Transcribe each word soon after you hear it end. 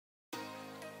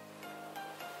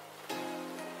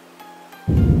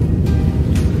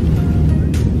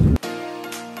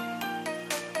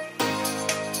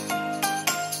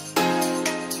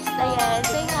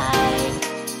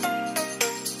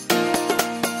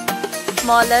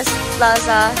smallest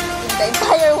plaza in the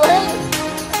entire world.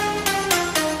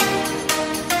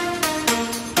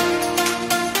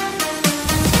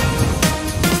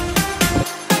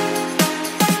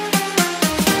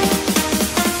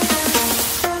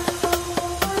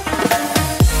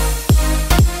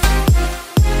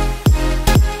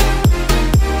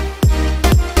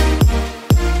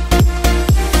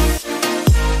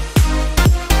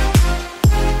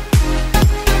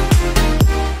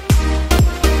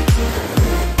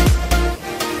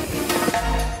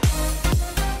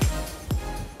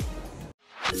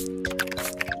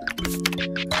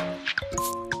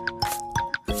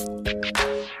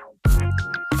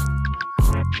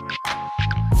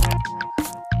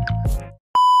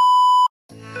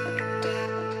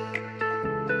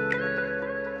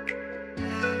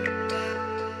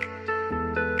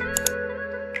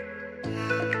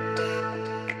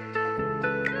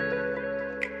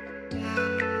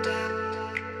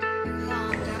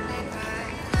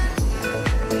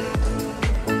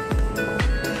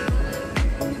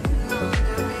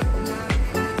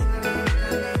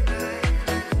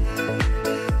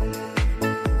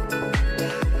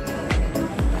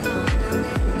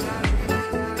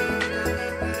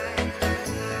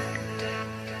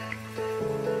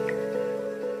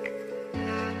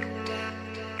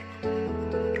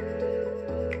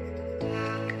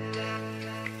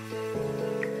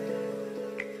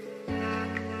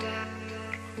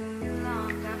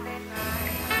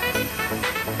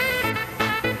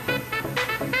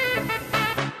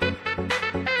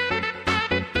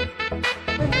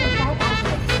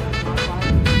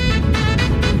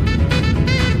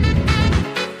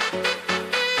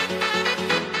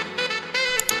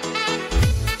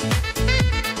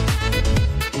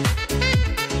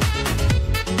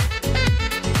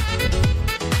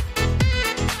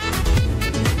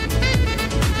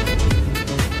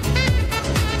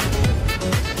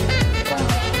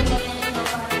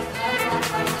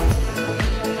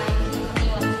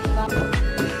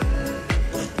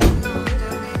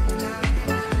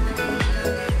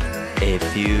 A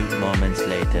few moments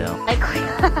later. Ay,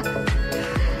 kuya.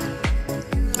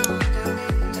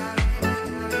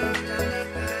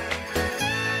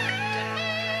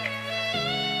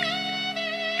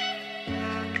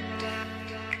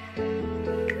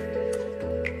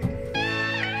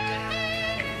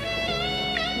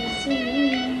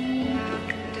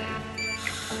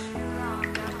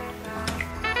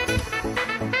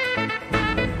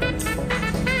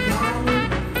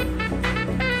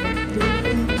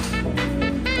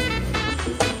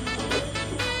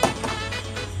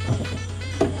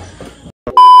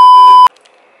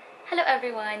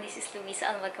 Everyone, this is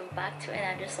Luisa and welcome back to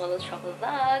another solo travel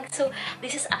vlog. So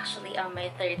this is actually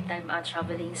my third time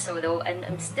traveling solo, and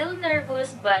I'm still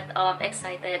nervous but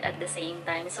excited at the same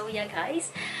time. So yeah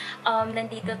guys,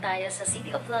 nandito tayo sa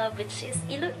City of Love, which is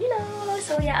Iloilo.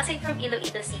 So yeah, aside from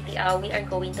Iloilo City, we are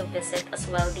going to visit as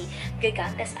well the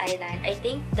Guimaras Island. I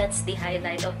think that's the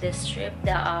highlight of this trip,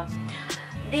 the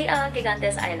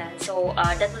Guimaras Island. So,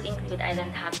 that will include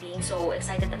island hopping. So,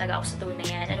 excited talaga ako sa tour na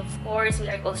yan. And of course, we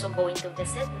are also going to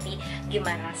visit the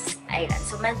Guimaras Island.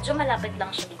 So, medyo malapit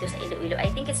lang siya dito sa Iloilo.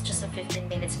 I think it's just a 15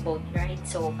 minutes boat ride.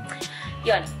 So,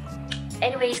 yun.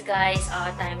 Anyways, guys,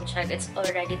 time check. It's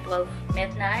already 12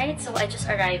 midnight. So, I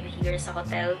just arrived here sa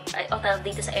hotel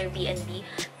dito sa Airbnb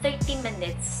 30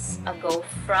 minutes ago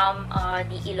from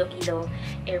the Iloilo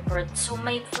airport. So,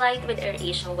 my flight with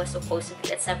AirAsia was supposed to be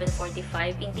at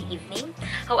 7:45 in the evening.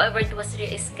 However, it was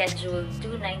rescheduled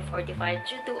to 9:45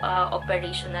 due to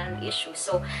operational issues.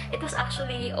 So, it was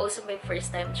actually also my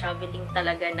first time traveling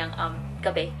talaga ng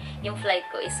gabi. Yung flight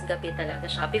ko is gabi talaga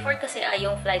siya. Before kasi,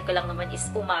 yung flight ko lang naman is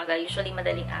umaga. Usually,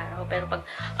 madaling araw. Pero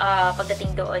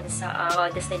pagdating doon sa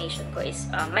destination ko is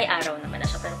may araw naman na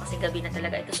siya. Pero kasi gabi na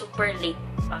talaga. Ito super late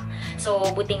pa. So,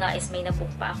 buti nga is may nabook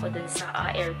pa ako dun sa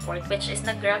airport, which is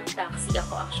nag-grab taxi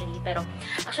ako actually. Pero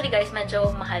actually guys,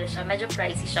 medyo mahal siya. Medyo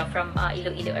pricey siya from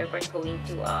Iloilo Airport going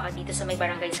to dito sa may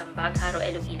barangay Sambag, Jaro,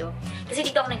 Iloilo. Kasi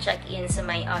dito ako nag-check-in sa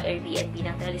may Airbnb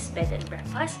ng Tely's Bed and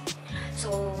Breakfast.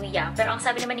 So, yeah. Pero ang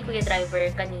sabi naman ni Kuya Driver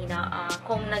kanina,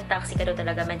 kung nag-taxi ka daw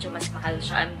talaga, medyo mas mahal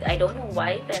siya. I don't know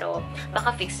why, pero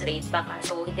baka fixed rate, baka.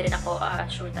 So, hindi rin ako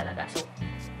sure talaga. So,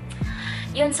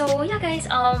 yun. So, yeah guys.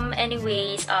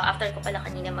 Anyways, after ko pala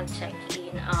kanina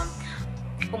mag-check-in,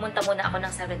 pumunta muna ako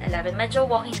ng 7-Eleven. Medyo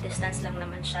walking distance lang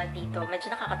naman siya dito.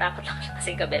 Medyo nakakatakot lang siya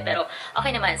kasi gabi. Pero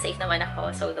okay naman, safe naman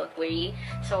ako. So don't worry.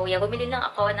 So yeah, bumili lang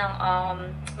ako ng,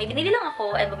 may binili lang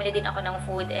ako and bumili din ako ng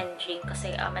food and drink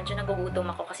kasi medyo nagugutom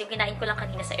ako. Kasi yung kinain ko lang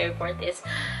kanina sa airport is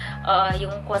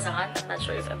yung croissant, I'm not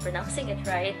sure if I'm pronouncing it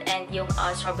right, and yung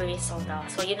strawberry soda.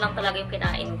 So, yun lang talaga yung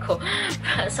kinain ko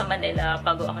sa Manila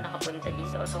bago ako nakapunta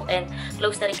dito. So, and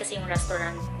close na rin kasi yung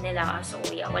restaurant nila. So,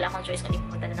 yeah, wala akong choice kundi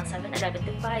pumunta na ng 7-Eleven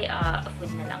to buy food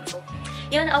na lang. So,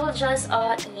 yun, I will just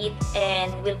eat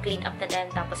and will clean up na din.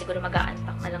 Tapos, siguro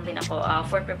mag-unpack na lang din ako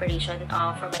for preparation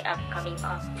for my upcoming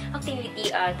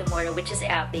activity tomorrow, which is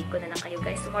i-update ko na lang kayo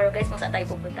guys tomorrow guys kung saan tayo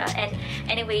pupunta. And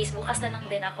anyways, bukas na lang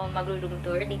din ako mag-room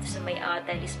tour dito sa may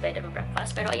Tely's bed and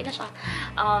breakfast. Pero ayun na siya.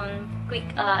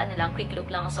 Quick look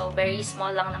lang. So, very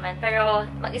small lang naman. Pero,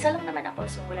 mag-isa lang naman ako.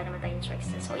 So, wala naman tayong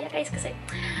choice. So, yeah guys, kasi,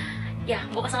 yeah,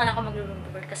 bukas na lang ako mag-room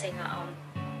tour kasi nga,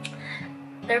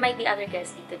 there might be other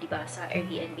guests dito, diba, sa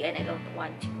Airbnb, and I don't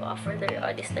want to further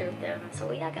disturb them.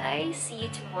 So, yeah guys, see you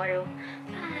tomorrow.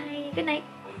 Bye! Good night!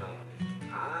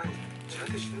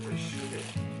 쟤한테 지는 건 싫은데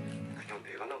그냥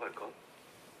내가 나갈까?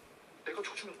 내가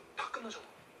줘주면 다 끝나잖아.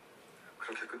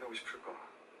 그렇게 끝나고 싶을까?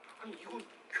 아니 이거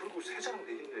결국 세자랑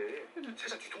내긴데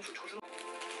세자 뒤통수 쳐주나?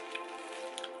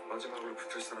 마지막으로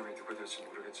붙을 사람이 누가 될지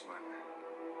모르겠지만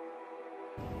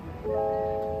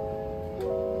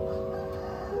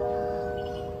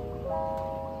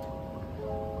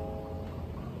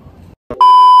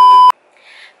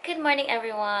Good morning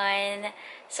everyone!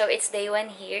 So, it's day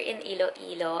 1 here in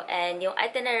Iloilo, and yung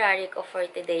itinerary ko for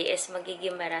today is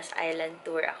Guimaras Island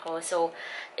tour ako. So,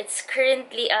 it's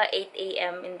currently 8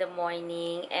 AM in the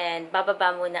morning, and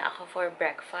bababa muna ako for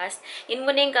breakfast. Yun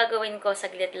muna yung gagawin ko,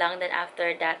 saglit lang, then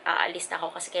after that, aalis na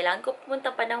ako kasi kailangan ko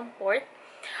pumunta pa ng port.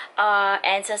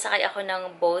 And sasakay ako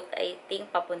ng boat, I think,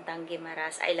 papuntang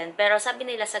Guimaras Island. Pero sabi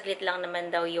nila, saglit lang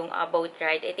naman daw yung boat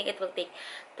ride. I think it will take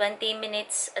 20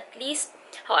 minutes at least.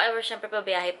 However, syempre,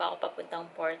 pabiyahe pa ako papuntang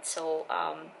port. So,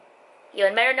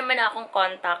 yun. Meron naman akong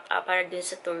contact para dun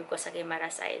sa tour ko sa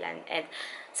Guimaras Island. And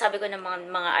sabi ko na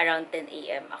mga around 10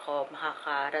 AM ako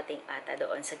makakarating ata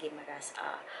doon sa Guimaras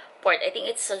port. I think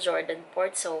it's sa Jordan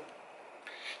port. So,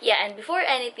 yeah, and before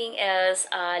anything else,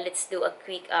 let's do a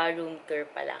quick room tour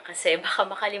pala. Kasi baka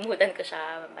makalimutan ko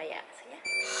siya mamaya. So, yeah.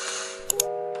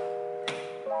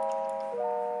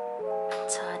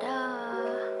 Ta-da!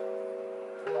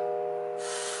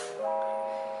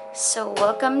 So,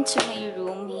 welcome to my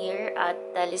room here at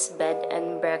Tely's bed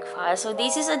and breakfast. So,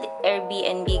 this is an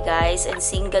Airbnb, guys, and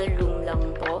single room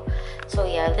lang to. So,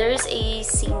 yeah, there's a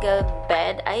single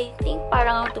bed. I think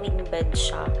parang twin bed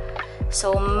siya.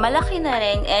 So, malaki na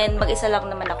rin, and mag-isa lang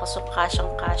naman ako, so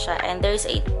kasyang-kasya. And there's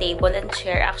a table and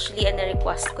chair. Actually,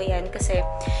 na-request ko yan kasi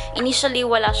initially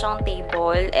wala siyang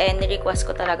table, and ni-request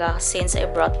ko talaga since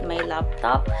I brought my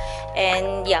laptop.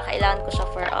 And yeah, kailangan ko siya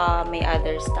for my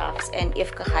other stuffs. And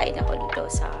if kakain ako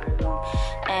dito sa room.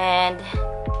 And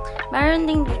meron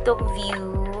ding dito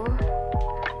view.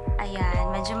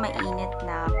 Ayan, medyo mainit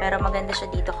na. Pero maganda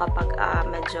siya dito kapag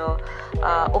medyo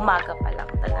umaga pa lang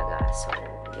talaga. So,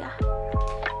 yeah.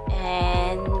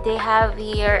 And they have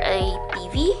here a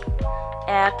TV,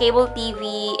 cable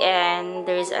TV, and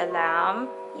there's a lamp.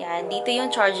 Yan, dito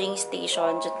yung charging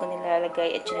station. Diyan ko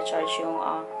nilalagay at charge yung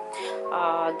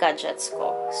gadgets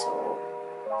ko. So,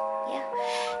 yeah.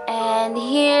 And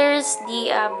here's the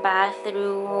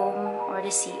bathroom or the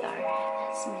CR.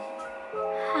 That's me.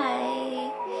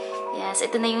 Hi! Yes,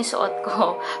 ito na yung suot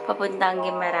ko papuntang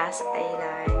Guimaras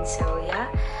Island. So, yeah.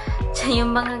 Diyan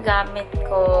yung mga gamit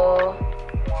ko.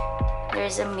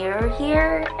 There's a mirror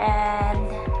here, and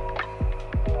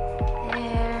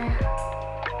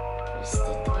there's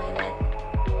the toilet.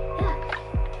 Yeah.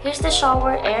 Here's the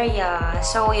shower area.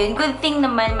 So, yun. Good thing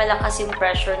naman, malakas yung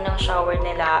pressure ng shower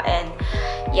nila. And,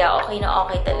 yeah, okay na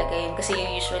okay talaga yun. Kasi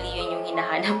usually, yun yung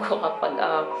hinahanap ko kapag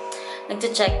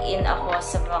nag-check-in ako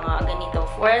sa mga ganito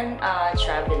foreign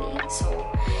traveling. So,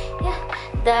 yeah.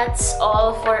 That's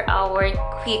all for our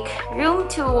quick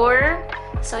room tour.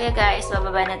 So, yeah guys,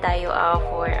 bababa na tayo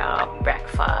for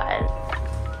breakfast.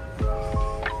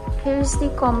 Here's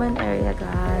the common area,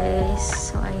 guys.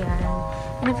 So, ayan.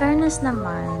 In fairness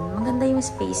naman, maganda yung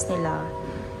space nila.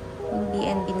 Yung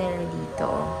B&B nila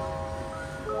dito.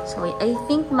 So, I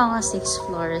think mga 6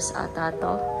 floors ata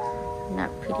to. I'm not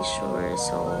pretty sure.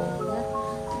 So, yeah.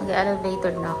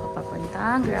 Mag-elevator na ako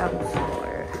papunta. Ground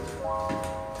floor.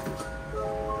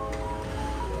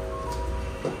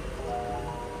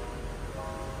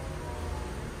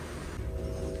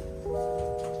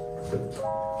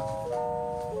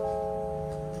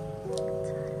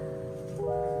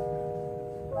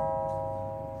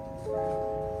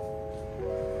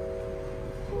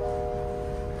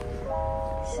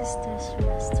 Sister's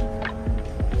restaurant.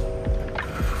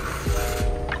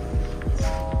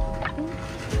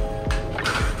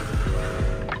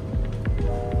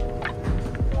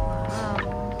 Wow.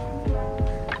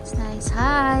 It's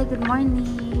Good morning.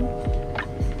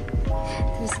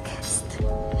 There's a guest.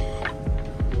 Wow.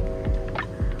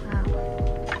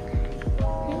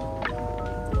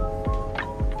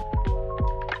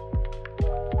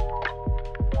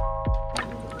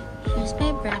 Here's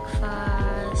my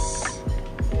breakfast.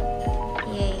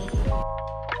 Yay.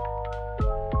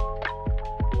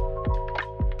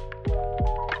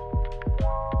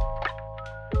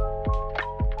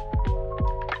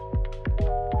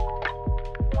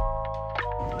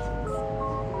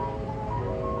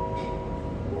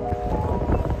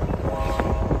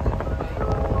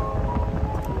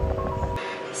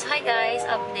 Hi guys,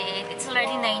 update. It's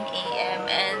already 9 AM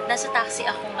and nasa taxi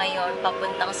ako ngayon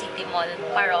papuntang City Mall,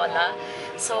 Parola.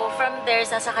 So from there,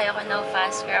 sasakay ako ng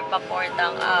fast grab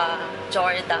papuntang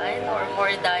Jordan or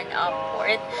Jordan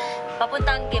port.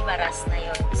 Papuntang Guimaras na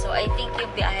yun. So I think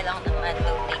yung biyahe lang naman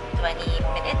will take 20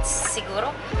 minutes siguro.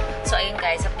 So ayun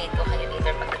guys, update ko kayo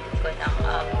later pagdating ko ng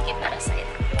Guimaras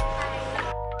Island.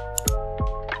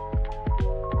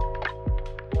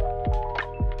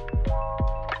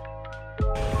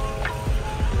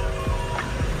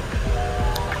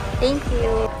 Thank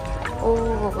you.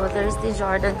 Oh, there's the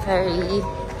Jordan ferry.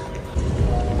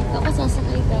 Ako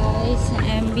sasakay guys sa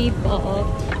MB boat.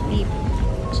 The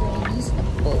Chinese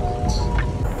boat.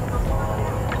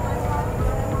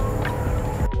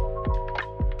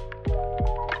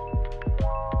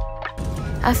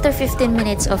 After 15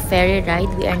 minutes of ferry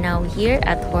ride, we are now here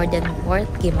at Jordan Port,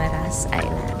 Guimaras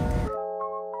Island.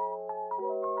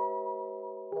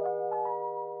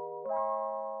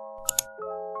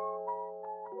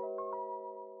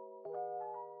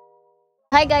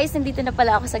 Hi guys! Nandito na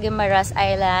pala ako sa Guimaras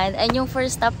Island. And yung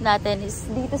first stop natin is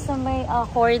dito sa may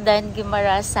Jordan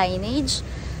Guimaras signage.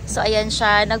 So ayan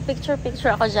siya.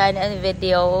 Nagpicture-picture ako dyan and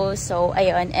video. So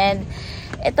ayun. And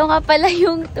ito nga pala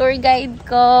yung tour guide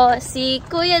ko. Si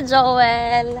Kuya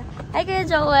Joel. Hi Kuya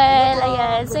Joel!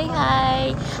 Ayan. Say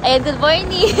hi! Ayan, good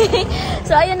morning!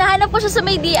 So ayun, nahanap ko siya sa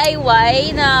may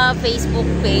DIY na Facebook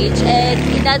page. And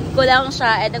inad ko lang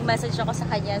siya and nag-message ako sa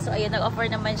kanya. So ayun, nag-offer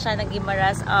naman siya ng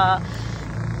Guimaras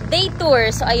day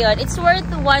tour. So, ayun. It's worth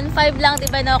 1.5 lang,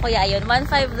 diba no, kuya? Ayun,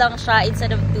 1.5 lang siya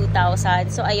instead of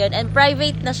 2,000. So, ayun. And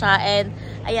private na siya. And,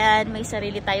 ayan, may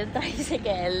sarili tayong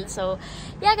tricycle. So,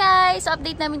 yeah guys. So,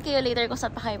 update namin kayo later kung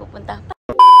saan pa kayo pupunta.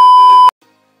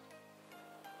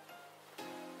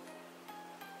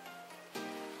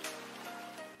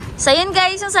 So, yun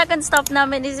guys, yung second stop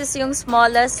namin is yung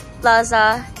smallest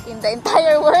plaza in the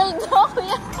entire world. No,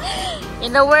 kuya?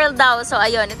 In the world daw. So,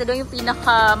 ayun. Ito daw yung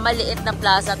pinaka-maliit na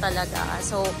plaza talaga.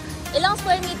 So, ilang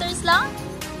square meters lang?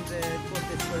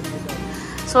 240 square meters.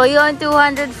 So, yun,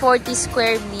 240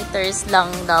 square meters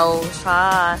lang daw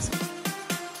siya.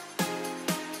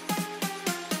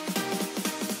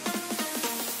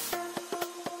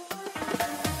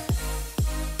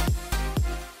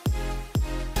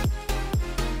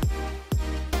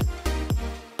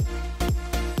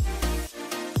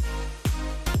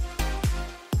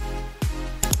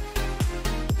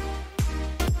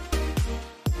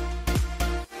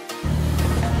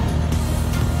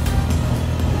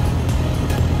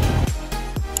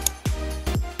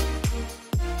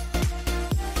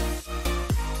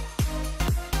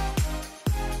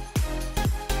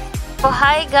 So,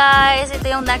 hi guys! Ito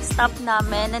yung next stop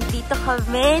namin. Nandito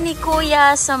kami ni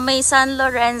Kuya sa may San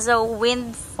Lorenzo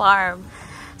Wind Farm.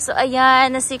 So,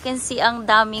 ayan. As you can see, ang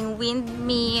daming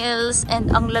windmills and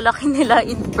ang lalaki nila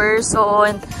in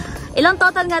person. Ilang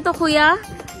total nga to, Kuya?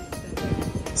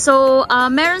 So,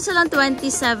 meron silang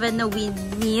 27 na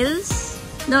windmills,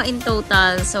 no, in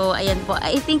total. So, ayan po.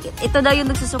 I think ito daw yung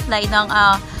nagsusupply ng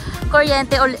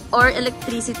kuryente or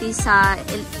electricity sa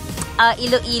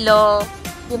Iloilo,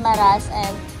 Guimaras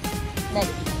and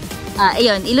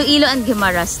ayun, Iloilo and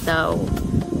Guimaras daw.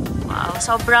 Wow,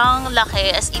 sobrang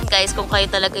laki. As in guys, kung kayo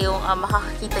talaga yung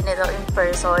makakakita nito in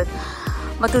person,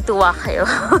 matutuwa kayo.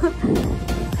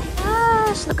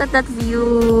 Gosh, look at that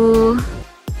view.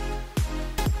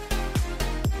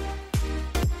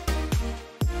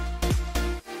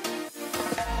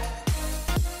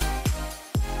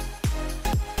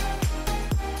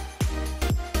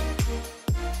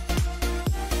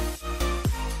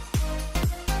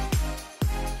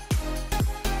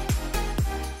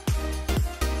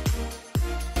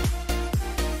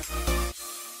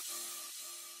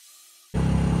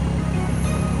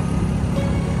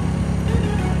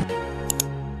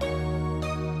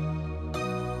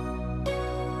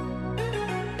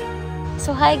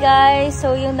 So, hi guys!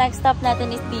 So, yung next stop natin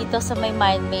is dito sa may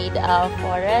man-made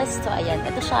forest. So, ayan.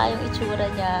 Ito siya yung itsura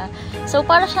niya. So,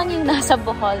 para siyang yung nasa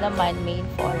Bohol na man-made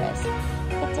forest.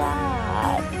 Look at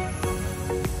that!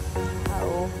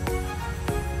 Wow!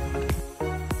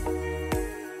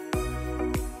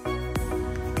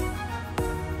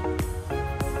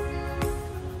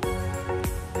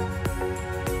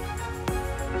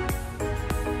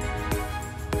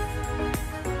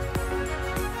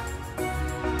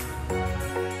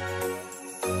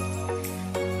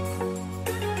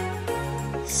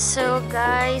 So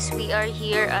guys, we are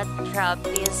here at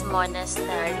Brgy's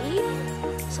Monastery.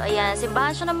 So ayan,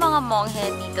 simbahan siya ng mga monghe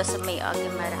dito sa may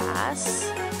Guimaras.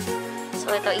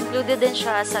 So ito, included din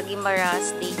siya sa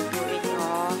Guimaras Day Tour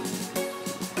nyo.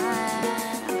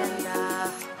 Ayan, ang ganda.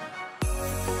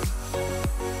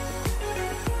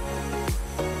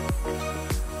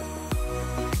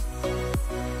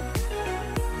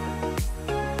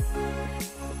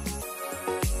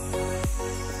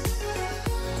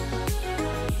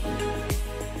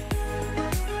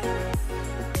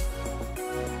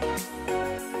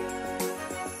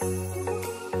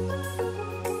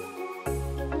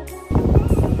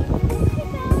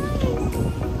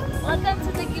 Welcome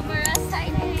to the Guimaras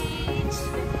Island.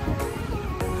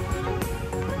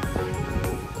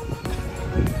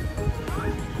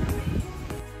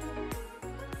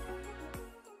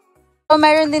 So,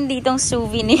 meron din ditong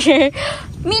souvenir.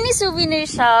 Mini souvenir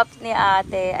shop ni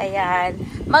ate. Ayan.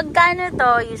 Magkano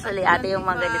to? Usually ate yung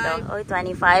mga ganito. Oh,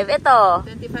 25. Ito.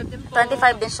 25 din po.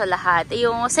 25 din siya lahat.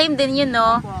 Yung same din yun,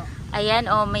 no?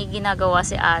 Ayan, oh, may ginagawa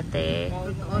si ate.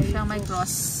 Oo, siya may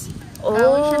cross.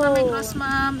 Oh. Siya na may cross,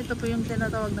 ma'am. Ito po yung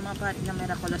tinatawag na mga pari na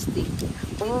miraculous stick.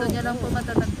 Dito niya lang po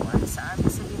matatagpuan sa atin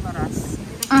sa Guimaras.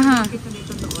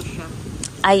 Dito doon siya.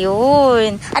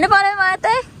 Ayun. Ano pangalan mo,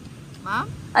 ate? Ma'am?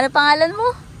 Ano pangalan mo?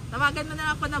 Tawagan mo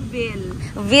na ako na Bill.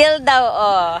 Bill daw,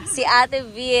 oh. Si ate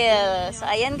Bill. So,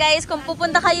 ayan guys, kung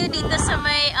pupunta kayo dito sa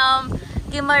may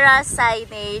Guimaras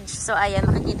signage. So, ayan,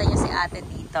 makikita nyo si ate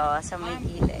dito sa may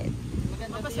gilid.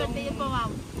 Mapaswerte yun po, ma'am.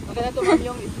 Maganda ito, ma'am,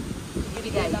 yung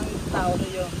ibigay ng tao na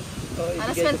yung...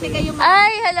 Para swerte kayo, ma'am.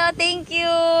 Ay, hello, thank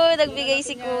you. Nagbigay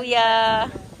si kuya.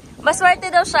 Maswerte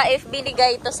daw siya if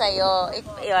binigay ito sa'yo.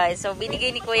 So,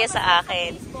 binigay ni kuya sa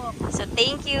akin. So,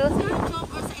 thank you. Sa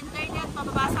joke or sa internet,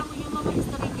 mababasa mo yung mga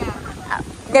history niya.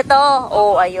 Dito,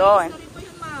 oh, ayun. History po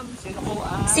yun, ma'am.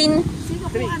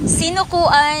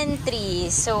 Sinukuan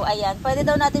tree. So, ayan. Pwede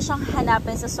daw natin siyang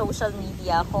hanapin sa social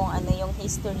media kung ano yung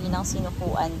history ng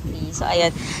sinukuan tree. So,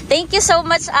 ayan. Thank you so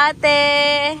much,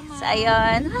 ate. So,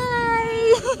 ayan. Hi!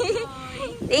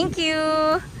 Thank you.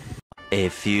 A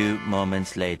few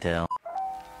moments later.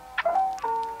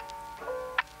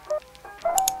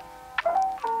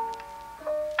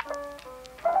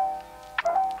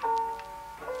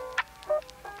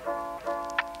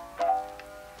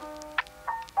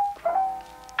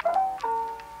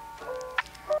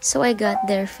 So I got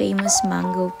their famous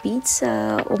mango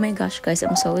pizza. Oh my gosh, guys,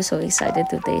 I'm so excited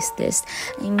to taste this.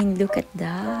 I mean, look at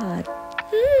that.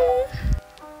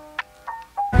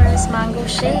 There's mango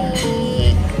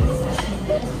shake.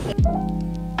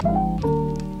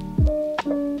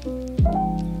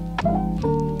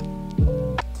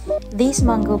 This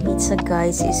mango pizza,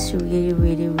 guys, is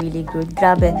really good.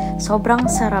 Grabe, sobrang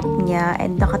sarap niya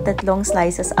and nakatatlong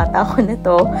slices ata ako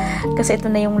nito kasi ito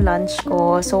na yung lunch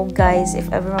ko. So guys, if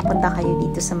ever mapunta kayo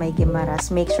dito sa may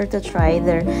Guimaras, make sure to try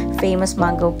their famous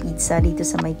mango pizza dito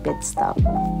sa may pit stop.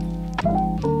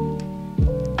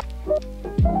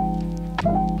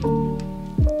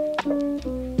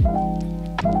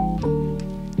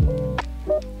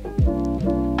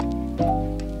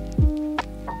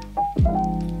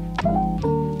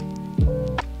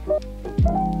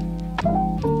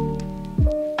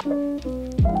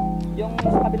 Yung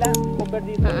sa kabila, cover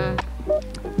dito. And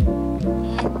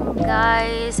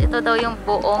guys, ito daw yung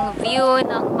buong view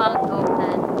ng mango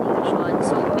plantation.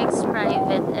 So, mixed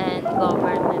private and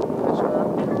government na siya.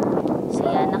 So,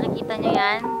 yan. Nakikita nyo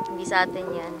yan? Hindi sa atin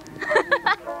yan.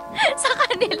 Sa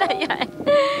kanila yan.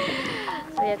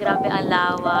 So, yan. Grabe ang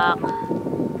lawak.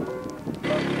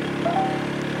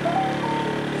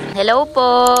 Hello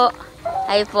po!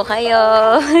 Hi po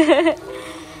kayo!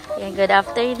 Yan, good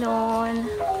afternoon!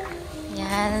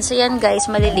 Yan. So, yan guys,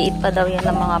 maliliit pa daw yan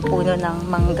ng mga puno ng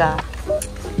mangga.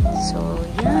 So,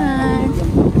 yan.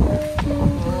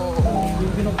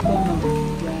 Yung binukton ng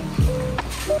yan.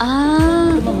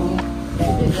 Ah. Ito mo,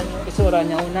 yung isura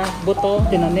niya. Una, buto,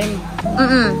 tinanim.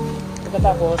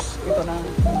 Pagkatapos, ito na.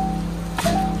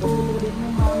 Pagtutulin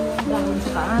mo yung dahon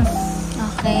sa taas.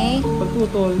 Okay.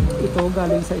 Pagtutol, ito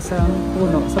galing sa isang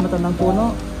puno, sa mata ng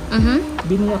puno.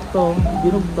 Biniyak to,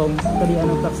 binugtong, talian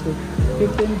ng plastic.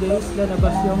 15 days,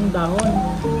 lalabas yung dahon.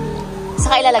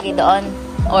 Saka ilalagay doon?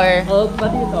 Or O,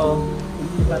 pati ito,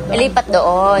 ilipat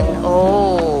doon?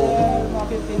 Oh. Mga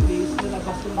 15 days,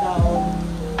 lalabas yung dahon.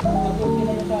 Pag okay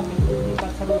na yung gamit,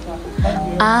 ilipat sa lupa.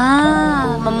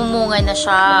 Ah, mamumunga na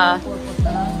siya.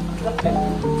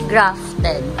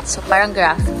 Grafted. So, parang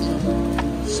grafting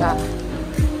siya.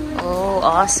 Oh,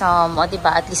 awesome. O,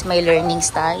 diba? At least may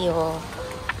learnings tayo.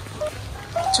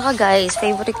 Tsaka guys,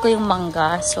 favorite ko yung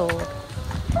mangga. So,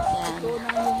 yan. Ito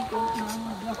na yung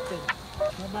grafted.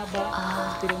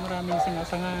 Pero maraming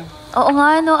sinasanga. Oo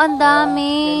nga, no, ang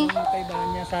dami. Yan yung kaibahan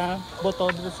niya sa buto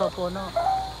dito sa puno.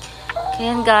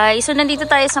 Ayan guys, so nandito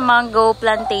tayo sa mango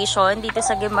plantation dito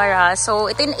sa Guimaras. So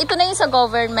ito na yung sa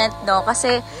government, no,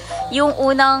 kasi yung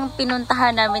unang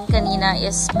pinuntahan namin kanina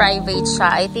is private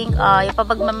siya. I think yung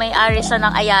pagmamay-ari siya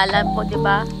ng Ayala po, di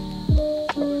ba?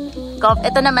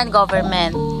 Ito naman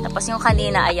government. Tapos yung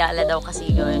kanina Ayala daw kasi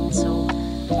yun. So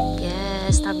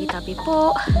yes, tabi-tabi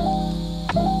po.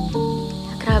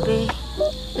 Grabe,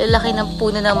 lalaki ng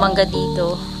puno ng mangga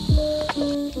dito.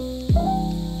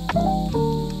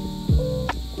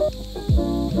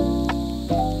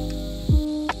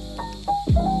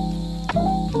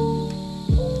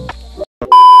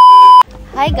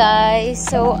 Hi guys!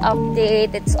 So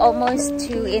update, it's almost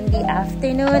 2 in the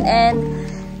afternoon and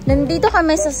nandito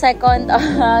kami sa second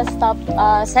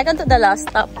to the last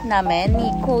stop namin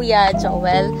ni Kuya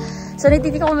Joel. So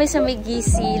nandito kami sa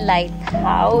Megisi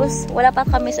Lighthouse. Wala pa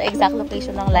kami sa exact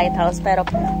location ng lighthouse pero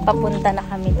papunta na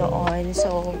kami doon.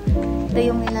 So ito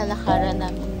yung nilalakaran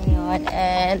namin ngayon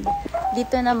and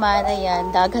dito naman,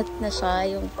 ayan, dagat na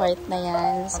siya yung part na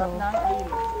yan. So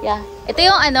yeah, ito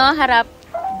yung harap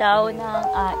daw ng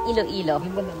Iloilo.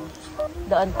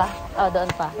 Doon pa? Oh, doon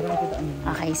pa.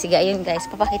 Okay, sige, ayun guys.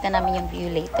 Papakita namin yung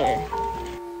view later.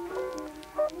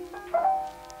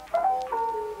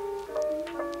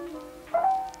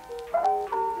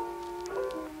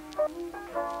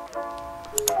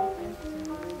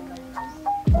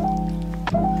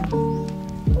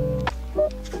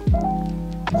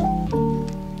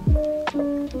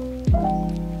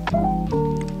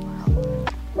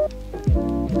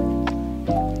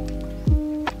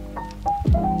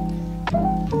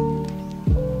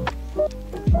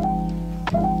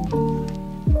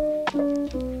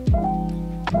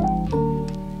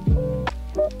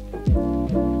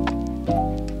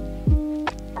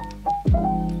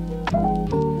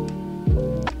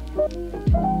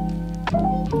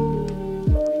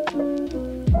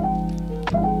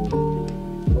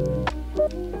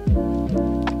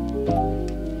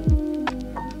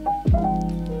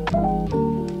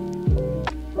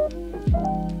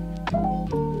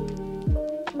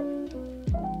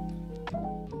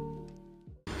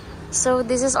 So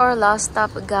this is our last stop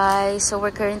guys. So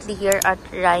we're currently here at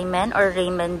Raymond or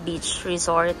Raymond Beach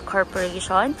Resort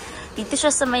Corporation. Dito siya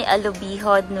sa may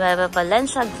Alubihod, Nueva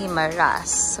Valencia,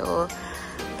 Guimaras. So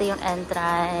ito yung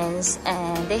entrance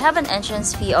and they have an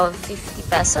entrance fee of 50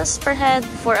 pesos per head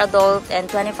for adult and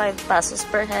 25 pesos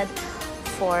per head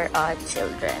for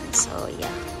children. So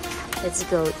yeah, let's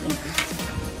go in.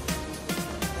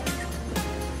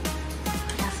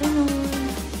 Good afternoon.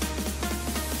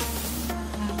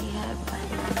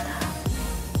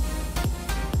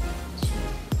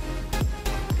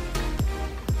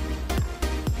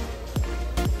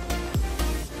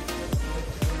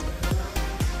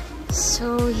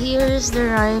 So here's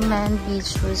the Raymond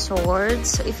Beach Resort.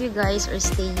 So if you guys are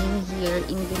staying here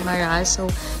in Guimaras, so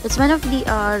it's one of the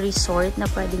resort na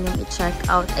pwede nyo i-check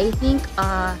out. I think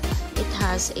it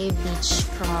has a beach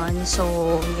front.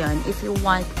 So yan, if you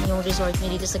want yung resort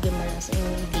nyo dito sa Guimaras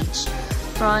yung beach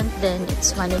front, then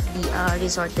it's one of the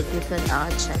resort that you can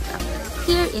check out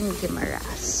here in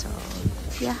Guimaras. So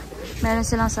yeah, meron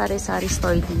silang sari-sari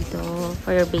store dito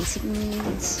for your basic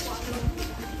needs.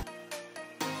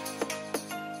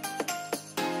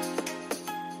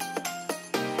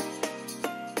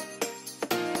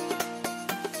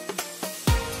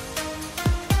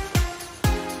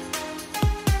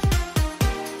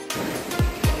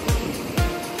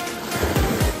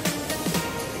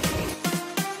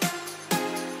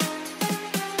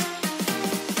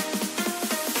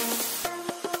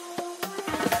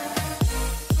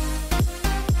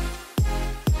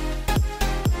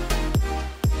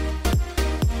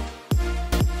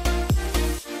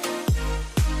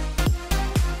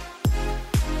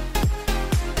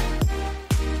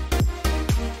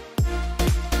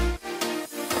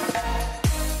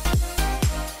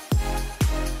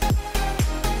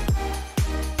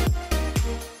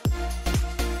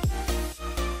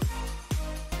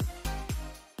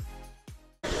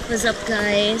 What's up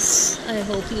guys? I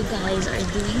hope you guys are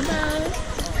doing well.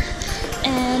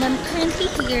 And I'm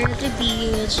currently here at the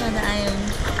beach and I'm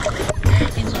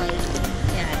enjoying.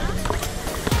 Yeah.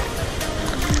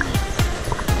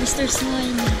 Mr.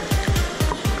 Sun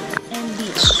and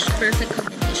beach. Perfect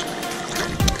combination.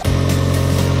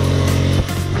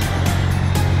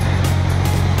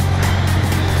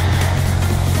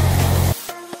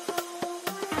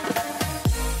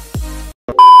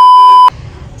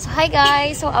 Hi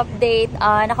guys! So update,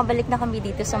 nakabalik na kami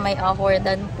dito sa may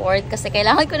Hordan Port kasi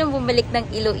kailangan ko nang bumalik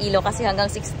ng Iloilo kasi hanggang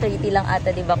 6:30 lang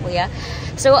ata, di ba kuya?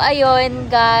 So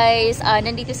ayun guys,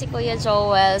 nandito si Kuya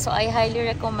Joel. So I highly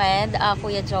recommend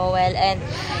Kuya Joel, and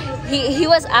he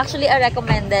was actually a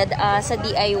recommended sa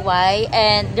DIY,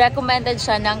 and recommended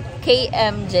siya ng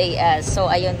KMJS. So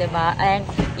ayun, di ba? And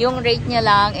yung rate niya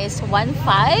lang is 1.5.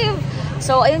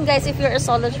 So ayun guys, if you're a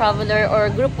solo traveler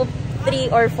or group of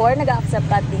 3 or 4, nag-accept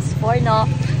at least 4, no?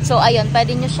 So, ayun,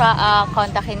 pwede nyo siya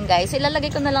kontakin, guys. Ilalagay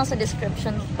ko na lang sa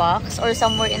description box or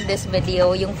somewhere in this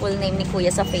video yung full name ni Kuya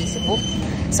sa Facebook.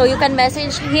 So, you can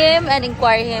message him and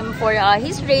inquire him for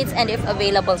his rates and if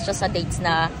available siya sa dates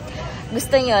na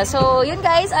gusto nyo. So, yun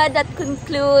guys, that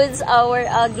concludes our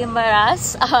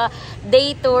Guimaras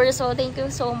day tour. So, thank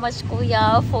you so much,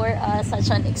 Kuya, for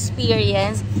such an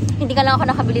experience. Hindi ka lang ako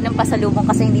nakabili ng pasalubong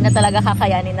kasi hindi na talaga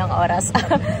kakayanin ng oras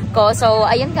ko. So,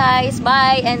 ayun guys,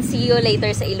 bye and see you later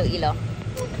sa Iloilo.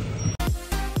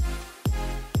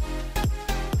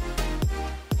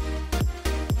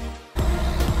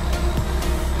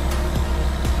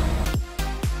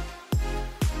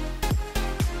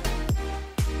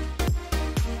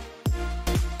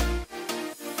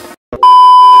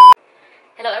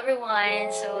 Hello everyone!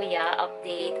 So yeah,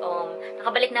 update.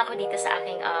 Nakabalik na ako dito sa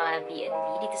aking B&B,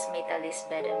 dito sa may Tely's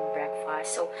Bed and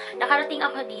Breakfast. So, nakarating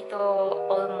ako dito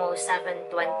almost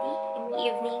 7:20 in the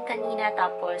evening kanina.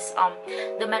 Tapos,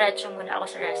 dumiretso muna ako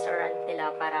sa restaurant nila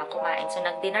para kumain. So,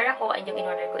 nag-dinner ako and yung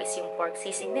in-order ko is yung pork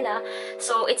sisig nila.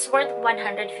 So, it's worth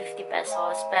 150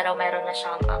 pesos. Pero meron na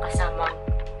siyang kasamang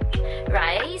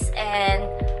rice and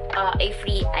a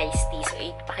free iced tea. So,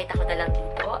 ipakita ko na lang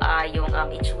dito yung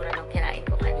itsura ng kinain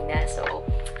ko kanina. So,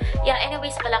 yeah,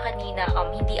 anyways pala kanina,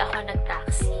 hindi ako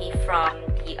nag-taxi from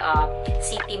the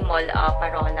City Mall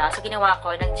Parola. So, ginawa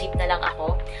ko, nag-jeep na lang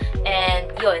ako. And,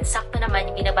 yun, sakto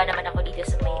naman, yung binaba naman ako dito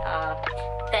sa may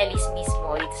Tely's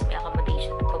mismo, dito sa may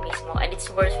accommodation ko mismo. And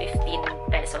it's worth 15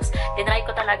 pesos. Tinry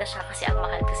ko talaga siya kasi ang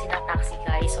mahal kasi ng taxi,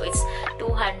 guys. So, it's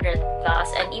 200 plus.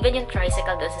 And even yung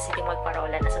tricycle doon sa City Mall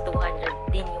Parola, nasa 200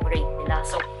 din yung rate nila.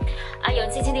 So, ayun,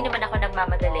 since hindi naman ako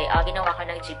nagmamadali, ginawa ko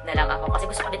ng jeep na lang ako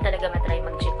kasi gusto ko din talaga matry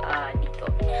mag-jeep dito.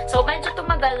 So, medyo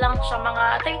tumagal lang siya,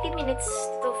 mga 30 minutes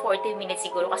to 40 minutes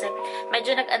siguro kasi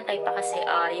medyo nag-antay pa kasi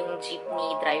yung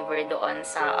jeepney driver doon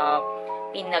sa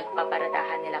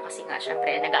pinagpaparadahan nila kasi nga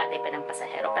syempre nag-aantay pa ng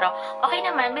pasahero. Pero okay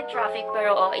naman, may traffic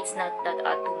pero it's not that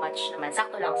too much naman.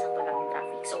 Sakto lang yung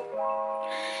traffic. So,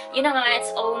 yun na nga,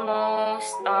 it's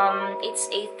almost, it's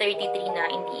 8:33 na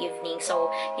in the evening.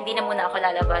 So, hindi na muna ako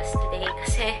lalabas today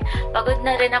kasi pagod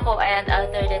na rin ako. And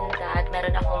other than that,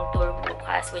 meron akong tour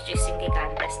bukas which is yung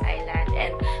Guimaras Island.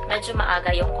 And medyo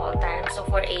maaga yung call time. So,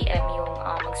 4 AM yung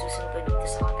magsusundo dito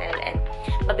sa hotel. And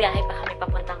babiyahe pa kami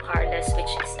papuntang Carlos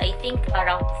which is, I think,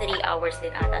 around 3 hours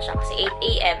din ata siya. Kasi 8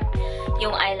 AM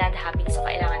yung island hopping. So,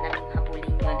 kailangan namin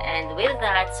habulin yun. And with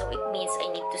that, so it means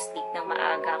I need to sleep ng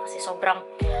maaga kasi sobrang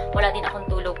wala din akong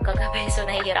tulog kagabi. So,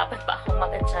 nahihirapan pa akong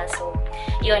mag-adjust. So,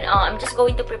 yun, I'm just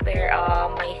going to prepare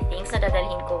my things na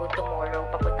dadalhin ko tomorrow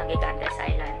papuntang Guimaras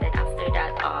Island. Then after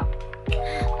that, I'll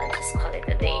just call it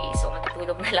a day. So,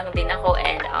 matutulog na lang din ako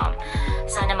and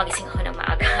sana magising ako ng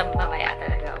maaga mamaya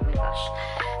talaga. Oh my gosh.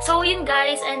 So, yun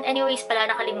guys. And anyways, pala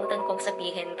nakalimutan kong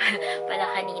sabihin pala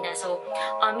kanina. So,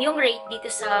 yung rate dito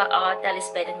sa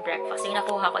Tely's Bed and Breakfast, yung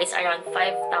nakuha ko is around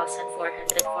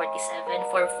 5,447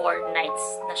 for 4 nights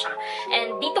na siya.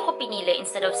 And dito ko pinili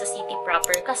instead of sa city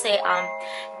proper kasi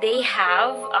they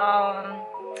have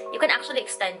you can actually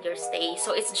extend your stay.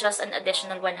 So, it's just an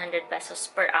additional 100 pesos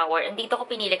per hour. And dito ko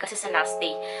pinili kasi sa last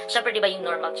day. Syempre, di ba yung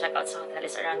normal checkout sa hotel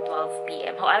is around 12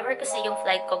 PM. However, kasi yung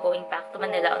flight ko going back to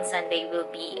Manila on Sunday will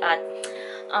be at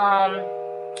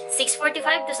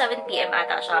 6:45 to 7 PM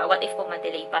ata siya. What if kung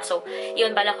ma-delay pa? So,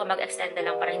 yun, bala ko mag-extend na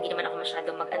lang para hindi naman ako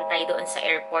masyadong mag-antay doon sa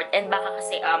airport. And baka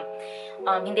kasi,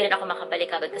 hindi rin ako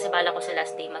makabalik agad kasi bala ko sa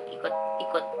last day mag-ikot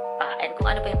pa. And kung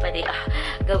ano pa yung pwede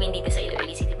gawin dito sa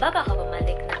Iloilo City, baka ako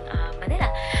bumalik ng Manila.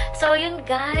 So, yun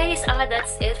guys,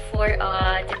 that's it for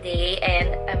today.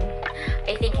 And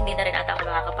I think hindi na rin ata ako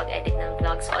makakapag-edit ng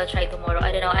vlog. So, I'll try tomorrow.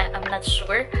 I don't know, I'm not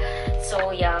sure.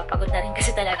 So, yeah, pagod na rin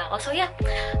kasi talaga ako. So, yeah,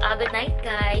 good night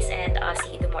guys. And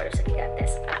see you tomorrow sa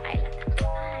Guimaras Island.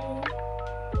 Bye!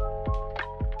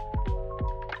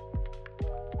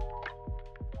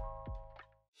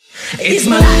 It's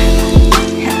my life.